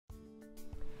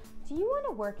Do you want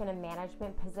to work in a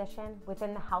management position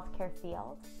within the healthcare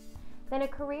field? Then a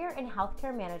career in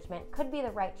healthcare management could be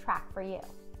the right track for you.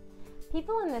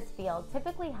 People in this field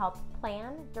typically help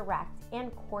plan, direct,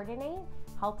 and coordinate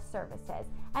health services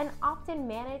and often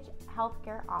manage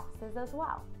healthcare offices as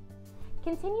well.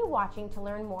 Continue watching to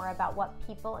learn more about what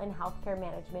people in healthcare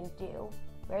management do,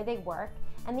 where they work,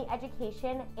 and the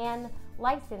education and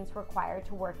license required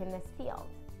to work in this field.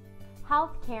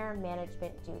 Healthcare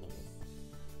management duties.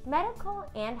 Medical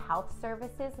and health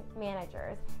services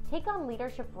managers take on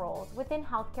leadership roles within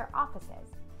healthcare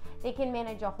offices. They can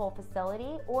manage a whole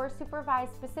facility or supervise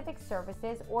specific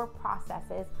services or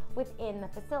processes within the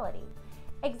facility.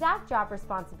 Exact job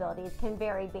responsibilities can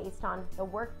vary based on the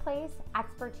workplace,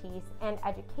 expertise, and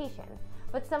education,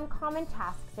 but some common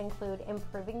tasks include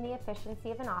improving the efficiency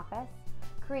of an office,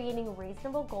 creating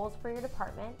reasonable goals for your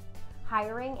department,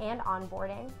 hiring and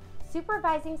onboarding,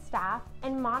 supervising staff,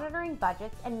 and monitoring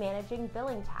budgets and managing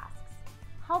billing tasks.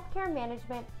 Healthcare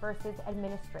management versus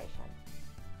administration.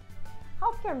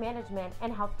 Healthcare management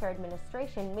and healthcare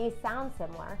administration may sound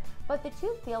similar, but the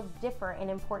two fields differ in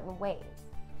important ways.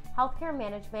 Healthcare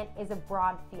management is a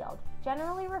broad field,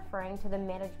 generally referring to the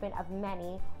management of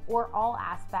many or all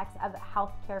aspects of a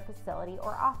healthcare facility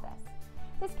or office.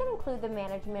 This can include the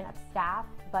management of staff,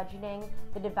 budgeting,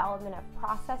 the development of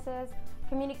processes,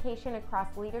 communication across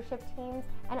leadership teams,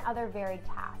 and other varied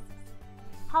tasks.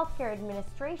 Healthcare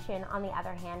administration, on the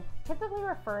other hand, typically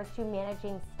refers to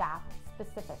managing staff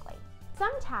specifically.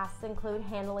 Some tasks include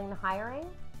handling the hiring,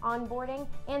 onboarding,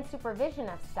 and supervision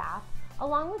of staff,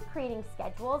 along with creating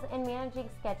schedules and managing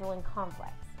scheduling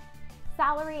conflicts.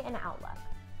 Salary and outlook.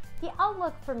 The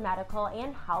outlook for medical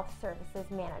and health services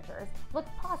managers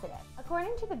looks positive.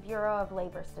 According to the Bureau of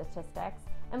Labor Statistics,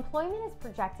 employment is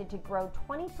projected to grow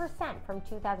 20% from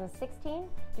 2016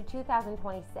 to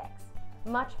 2026,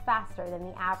 much faster than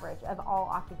the average of all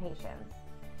occupations.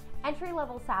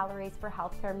 Entry-level salaries for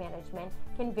healthcare management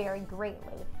can vary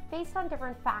greatly based on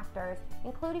different factors,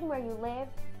 including where you live,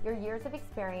 your years of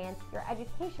experience, your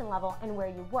education level, and where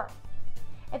you work.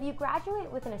 If you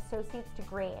graduate with an associate's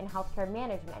degree in healthcare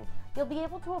management, you'll be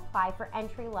able to apply for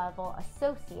entry-level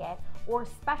associate or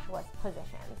specialist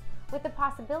positions, with the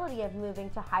possibility of moving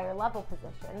to higher level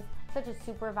positions, such as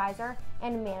supervisor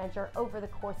and manager over the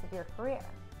course of your career.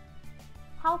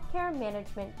 Healthcare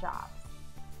management jobs.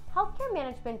 Healthcare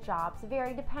management jobs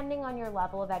vary depending on your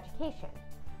level of education.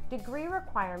 Degree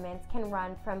requirements can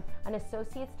run from an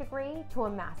associate's degree to a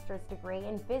master's degree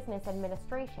in business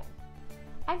administration.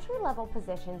 Entry-level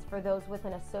positions for those with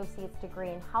an associate's degree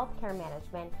in healthcare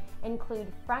management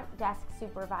include front desk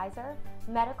supervisor,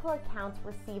 medical accounts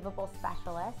receivable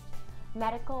specialist,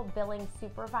 medical billing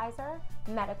supervisor,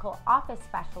 medical office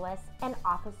specialist, and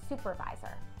office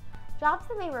supervisor. Jobs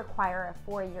that may require a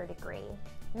 4-year degree,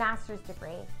 master's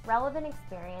degree, relevant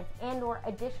experience, and/or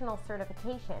additional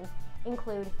certifications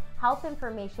include Health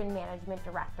Information Management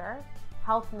Director,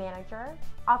 Health Manager,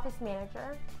 Office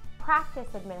Manager, Practice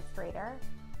Administrator,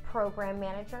 Program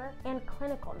Manager, and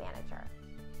Clinical Manager.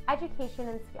 Education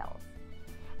and skills.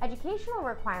 Educational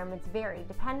requirements vary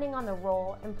depending on the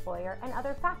role, employer, and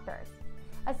other factors.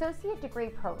 Associate degree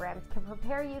programs can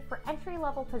prepare you for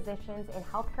entry-level positions in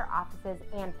healthcare offices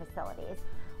and facilities,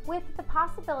 with the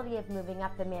possibility of moving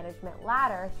up the management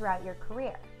ladder throughout your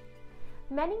career.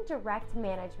 Many direct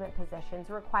management positions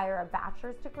require a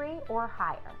bachelor's degree or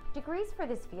higher. Degrees for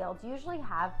this field usually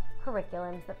have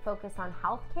curriculums that focus on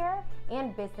healthcare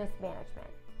and business management.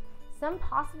 Some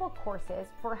possible courses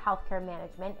for healthcare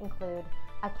management include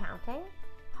accounting,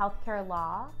 healthcare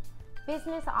law,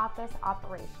 business office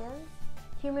operations,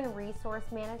 human resource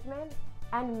management,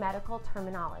 and medical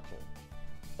terminology.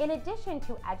 In addition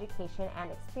to education and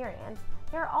experience,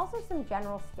 there are also some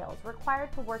general skills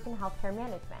required to work in healthcare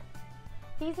management.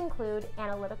 These include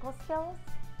analytical skills,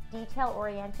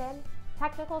 detail-oriented,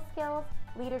 technical skills,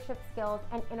 leadership skills,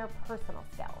 and interpersonal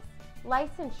skills.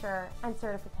 Licensure and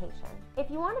certification.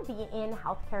 If you want to be in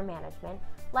healthcare management,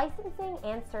 licensing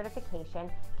and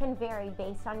certification can vary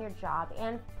based on your job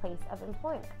and place of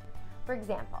employment. For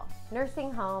example,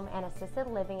 nursing home and assisted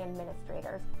living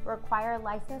administrators require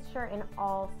licensure in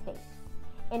all states.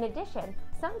 In addition,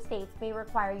 some states may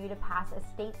require you to pass a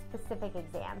state-specific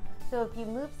exam, so if you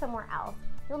move somewhere else,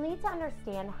 you'll need to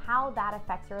understand how that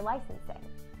affects your licensing.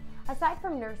 Aside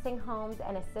from nursing homes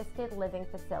and assisted living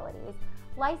facilities,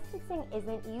 licensing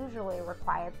isn't usually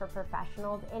required for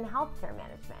professionals in healthcare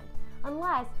management,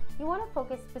 unless you want to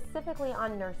focus specifically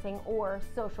on nursing or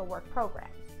social work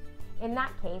programs. In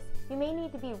that case, you may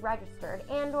need to be registered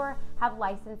and/or have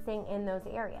licensing in those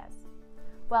areas.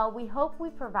 Well, we hope we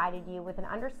provided you with an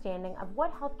understanding of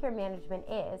what healthcare management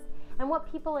is and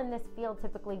what people in this field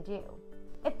typically do.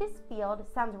 If this field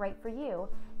sounds right for you,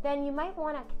 then you might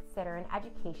want to consider an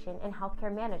education in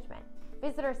healthcare management.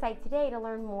 Visit our site today to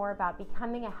learn more about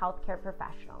becoming a healthcare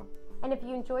professional. And if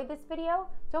you enjoyed this video,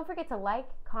 don't forget to like,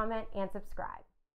 comment, and subscribe.